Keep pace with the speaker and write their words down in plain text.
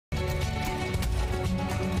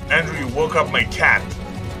Andrew, you woke up my cat.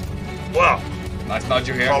 Wow. Nice nod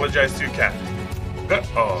your hair. Apologize to your cat. Good.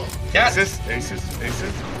 Oh. Cat. Aces.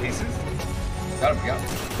 Got him.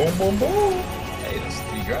 Boom, boom, boom. Hey, that's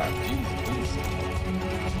 3 grabs. Jeez.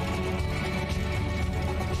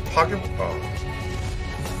 Pocket. Oh.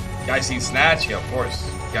 Guys seen Snatch? Yeah, of course.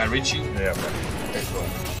 Guy Richie? Yeah, man. Let's go.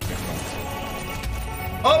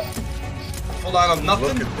 Oh! Full line of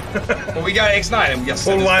nothing. Well, we got X9 and we got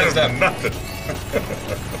full line of them. nothing.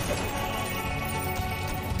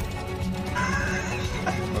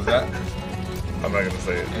 What's that? I'm not gonna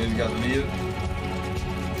say it. And you got the lead.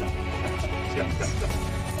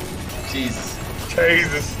 Jesus.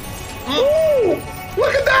 Jesus. Ooh!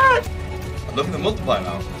 Look at that! I'm looking to multiply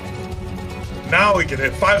now. Now we can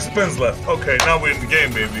hit 5 spins left. Okay, now we're in the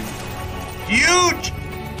game, baby. Huge!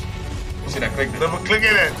 See that click? Let me click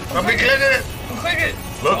it. Let me click it. Click it.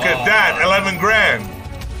 Look at that, 11 grand.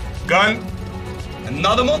 Gun.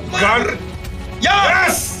 Another multiplier. Gun.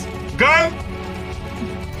 Yes! Gun.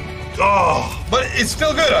 Oh. But it's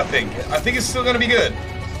still good, I think. I think it's still gonna be good.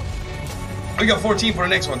 We got 14 for the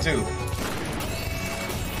next one too.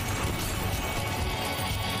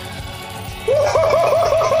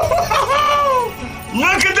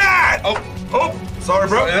 Look at that! Oh, sorry,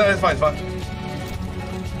 bro. Sorry, it's fine, it's fine.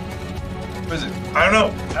 What is it? I don't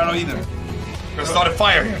know. I don't know either. We're gonna start a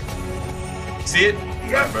fire here. See it?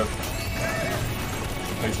 Yeah, bro.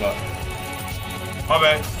 Thanks a lot. My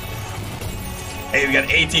bad. Hey, we got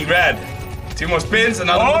 18 grand. 2 more spins,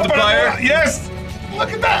 another multiplier. Yes!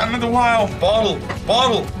 Look at that, another wild. Bottle.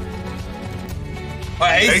 Oh,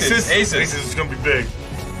 aces. Aces is gonna be big.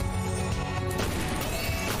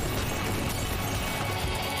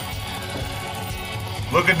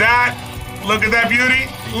 Look at that. Look at that beauty.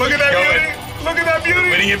 Look at that beauty. Look at that beauty.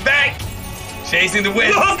 Winning it back. Chasing the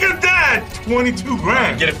win. Look at that. 22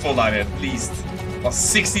 grand. Get it full line at least. Well,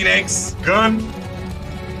 16x. Gun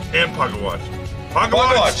and pocket watch. Pocket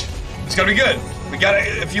watch. It's gonna be good. We got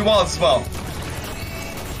a few wallets as well.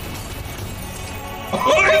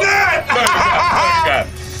 Look at that.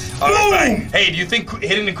 Boom. Hey, do you think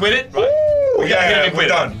hitting and quit it? Right. We gotta hit it and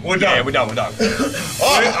quit it. We're done. Yeah, we're done.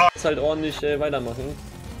 Jetzt halt ordentlich weitermachen.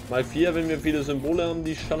 Mal 4, wenn wir viele Symbole haben,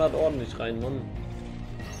 die schallert ordentlich rein, Mann.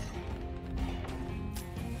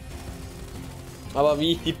 Aber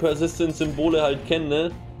wie ich die Persistent-Symbole halt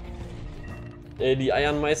kenne, ne? Die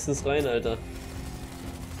eiern meistens rein, Alter.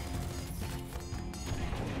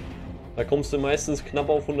 Da kommst du meistens knapp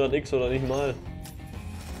auf 100x oder nicht mal.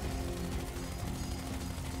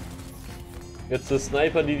 Jetzt der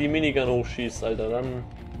Sniper, die Minigun hochschießt, Alter, dann...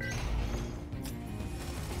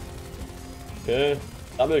 Okay,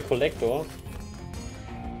 Double Collector.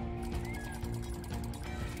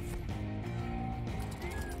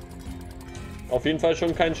 Auf jeden Fall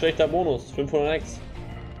schon kein schlechter Bonus, 500x.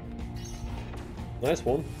 Nice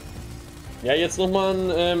one. Ja, jetzt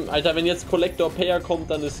nochmal ein, Alter, wenn jetzt Collector Payer kommt,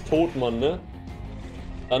 dann ist tot, Mann, ne?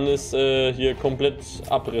 Dann ist hier komplett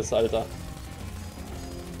Abriss, Alter.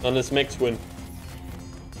 Dann ist Max Win.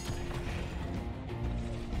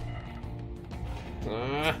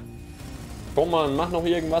 Ah. Komm, Mann, mach noch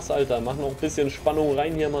irgendwas, Alter. Mach noch ein bisschen Spannung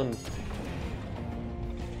rein hier, Mann.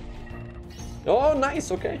 Oh,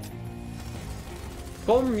 nice, okay.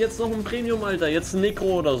 Komm, jetzt noch ein Premium, Alter. Jetzt ein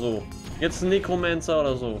Necro oder so. Jetzt ein Necromancer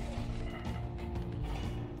oder so.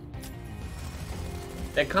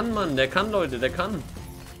 Der kann, Mann. Der kann, Leute. Der kann.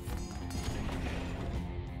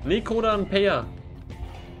 Necro oder ein Payer.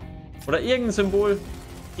 Oder irgendein Symbol.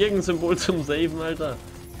 Irgendein Symbol zum Saven, Alter.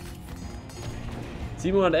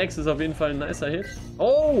 700x ist auf jeden Fall ein nicer Hit.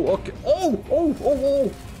 Oh, okay. Oh, oh, oh,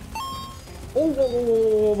 oh. Oh, oh,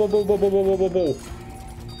 oh, oh, oh, oh, oh, oh, oh, oh.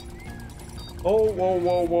 Oh, wow,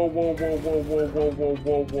 wow, wow, wow, wow, wow, wow, wow,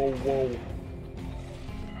 wow, wow, wow.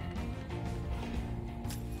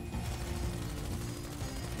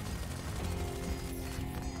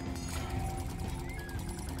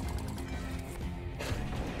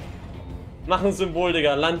 Mach ein Symbol,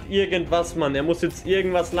 Digga. Land irgendwas, Mann. Er muss jetzt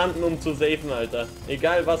irgendwas landen, um zu safen, Alter.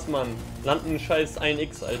 Egal was, Mann. Landen scheiß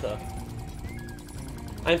 1x, Alter.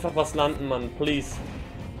 Einfach was landen, Mann. Please.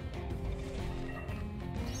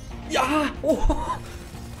 Ja! Oh!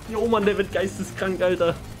 Jo, Mann, der wird geisteskrank,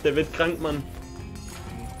 Alter. Der wird krank, Mann.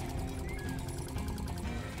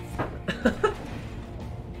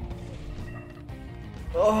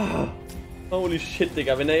 Oh! Holy shit,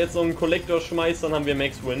 Digga. Wenn er jetzt noch einen Kollektor schmeißt, dann haben wir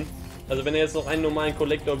Max Win. Also wenn er jetzt noch einen normalen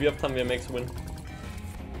Kollektor wirft, haben wir Max Win.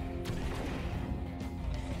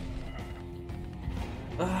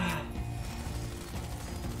 Ah.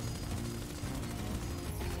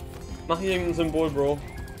 Mach irgendein Symbol, Bro.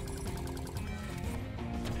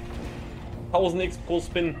 1000x pro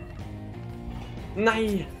Spin.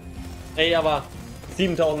 Nein! Ey, aber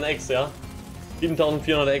 7000x, ja?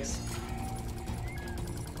 7400x.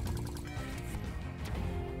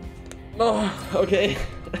 Oh, okay.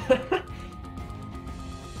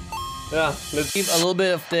 Yeah, let's Keep a little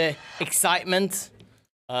bit of the excitement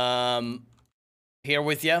here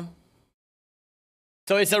with you.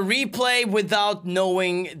 So it's a replay without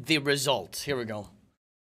knowing the result. Here we go.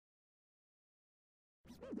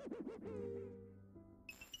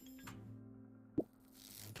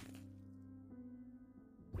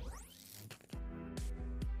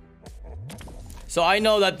 So I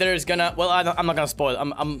know that there's gonna, well, I'm not gonna spoil.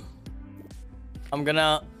 I'm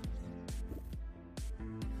gonna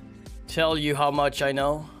tell you how much I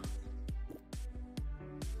know.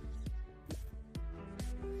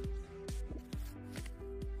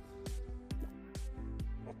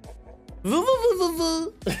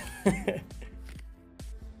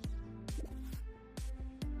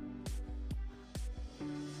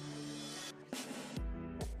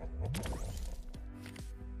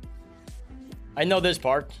 I know this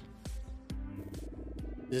part.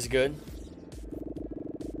 This is good.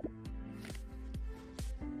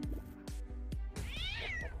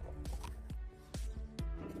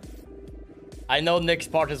 I know Nick's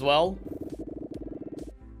part as well.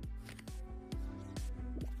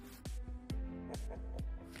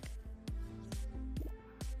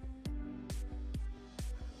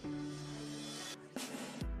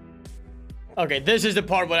 Okay, this is the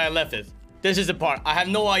part where I left it. This is the part. I have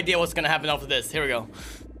no idea what's gonna happen after this. Here we go.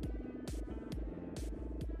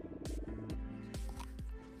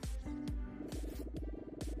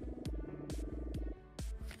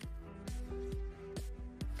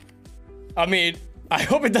 I mean, I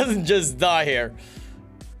hope it doesn't just die here.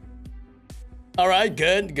 All right,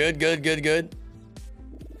 good.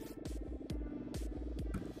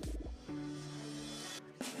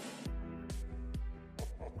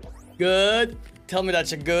 Good. Tell me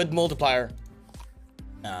that's a good multiplier.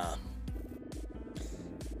 Nah.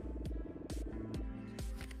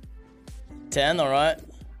 10, all right.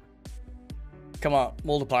 Come on,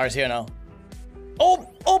 multipliers here now. Oh,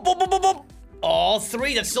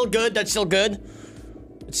 3, that's still good, It's still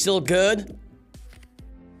good.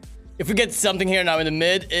 If we get something here now in the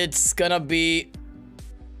mid, it's gonna be...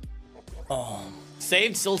 Oh,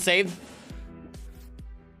 saved, still saved.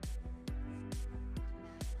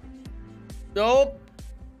 Nope.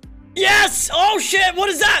 Yes! Oh shit, what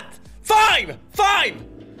is that? 5!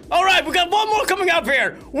 Alright, we got one more coming up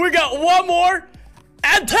here. We got one more.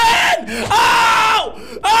 And 10! Oh!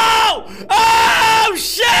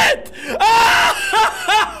 Shit! Oh!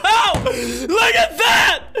 Look at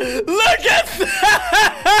that! Look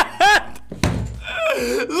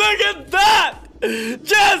at that!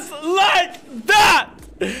 Just like that!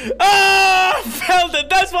 Oh, I felt it.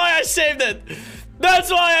 That's why I saved it.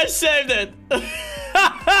 Look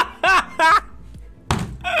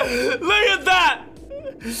at that!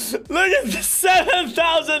 Look at the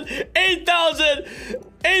 7,000, 8,000,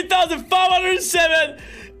 8,507,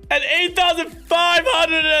 and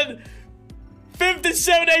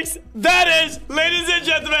 8,557x. That is, ladies and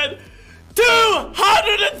gentlemen,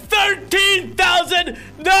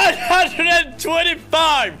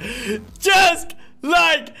 213,925. Just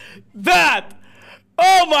like that.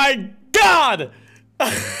 Oh my God.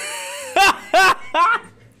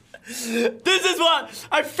 This is what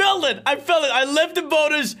I felt it. I left the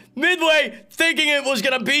bonus midway thinking it was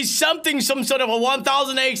gonna be some sort of a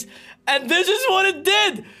 1,000x, and this is what it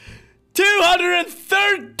did.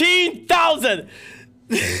 213,000.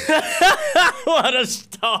 What a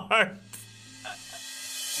start.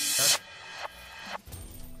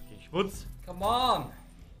 Schmutz. Come on.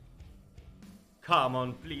 Come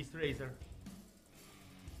on, please, Razor.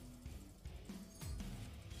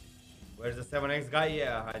 Where's the 7x guy?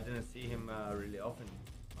 Yeah, I didn't see him really often.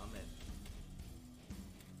 Amen.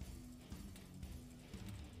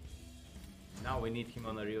 Now we need him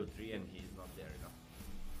on a Rio 3 and he's not there enough.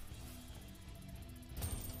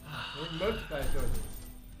 Multiplier, George.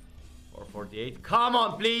 448. Come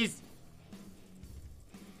on, please!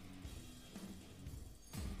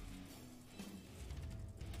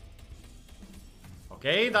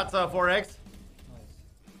 Okay, that's a 4x.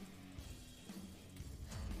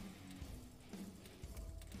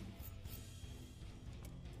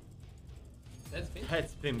 That's fit. Head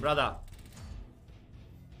spin, brother.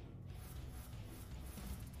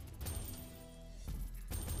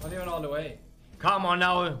 Not even all the way. Come on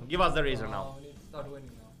now, give us the razor Oh, now. we need to start winning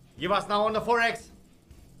now. Give us now on the 4x.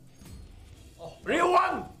 Oh, Real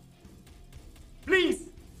one! Please!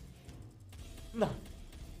 No.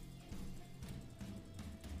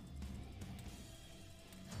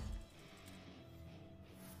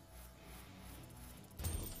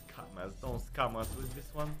 us. Don't scam us with this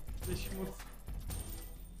one. This schmutz.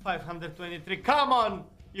 523. Come on!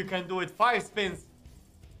 You can do it. 5 spins.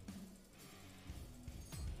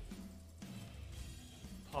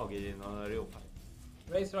 Pog it in on a real fight.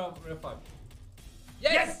 Raise round real 5.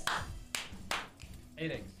 Yes!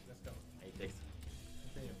 8x. Let's go. 8x.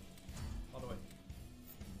 Continue. All the way.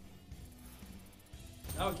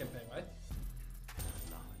 Now we can pay, right?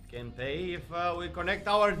 Can pay if we connect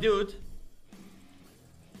our dude.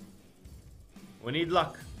 We need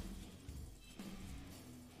luck.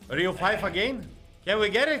 Rio 5 again? Can we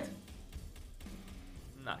get it?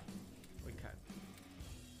 No, we can't.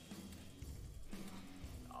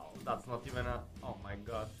 Oh, that's not even a... Oh my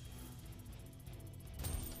god.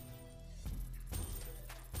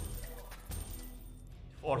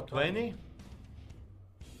 $420?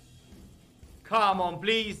 Come on,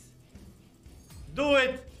 please. Do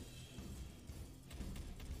it.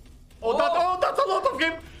 Oh, that's a lot of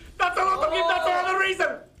him. That's a lot of him. That's another reason.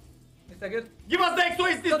 Is that good? Give us the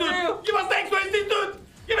X-Ways, this dude! Continue. Give us the X-Ways, this dude!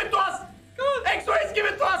 Give it to us! Good. X-Ways, give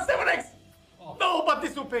it to us! 7X! Oh. No, but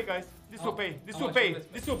this will pay, guys. This will Oh. pay. This How will much pay. will this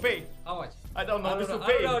This will pay. How much? I don't know. I don't This know- will I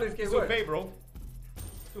don't pay. know how this game This will works. pay, bro.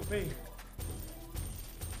 This will pay.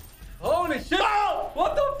 Holy shit! Oh!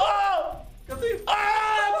 What the f? Oh! Continue.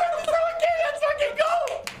 Ah! 27K! Let's fucking go!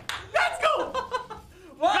 Let's go!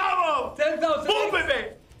 What? Come on! 10,000. Boom, baby!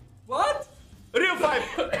 What? Real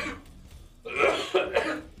 5!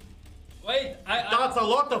 Wait, That's a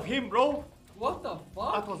lot of him, bro. What the That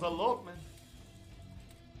fuck? was a lot, man.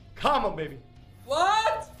 Come on, baby.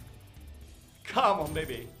 What? Come on,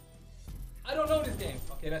 baby. I don't know this game.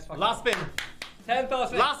 Okay, that's fucking. Last spin.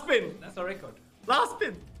 10,000. Last spin. That's a record. Last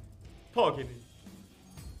spin. Talking.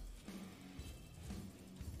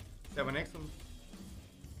 7x.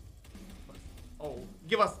 Oh,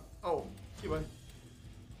 give us. Oh, give us.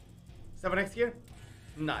 7x here?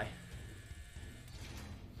 Nah.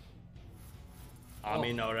 I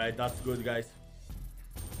mean, alright, that's good, guys.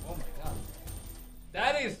 Oh my god.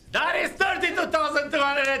 That is. That is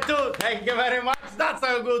 32,202. Thank you very much. That's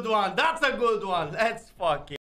a good one. That's a good one. Let's fucking.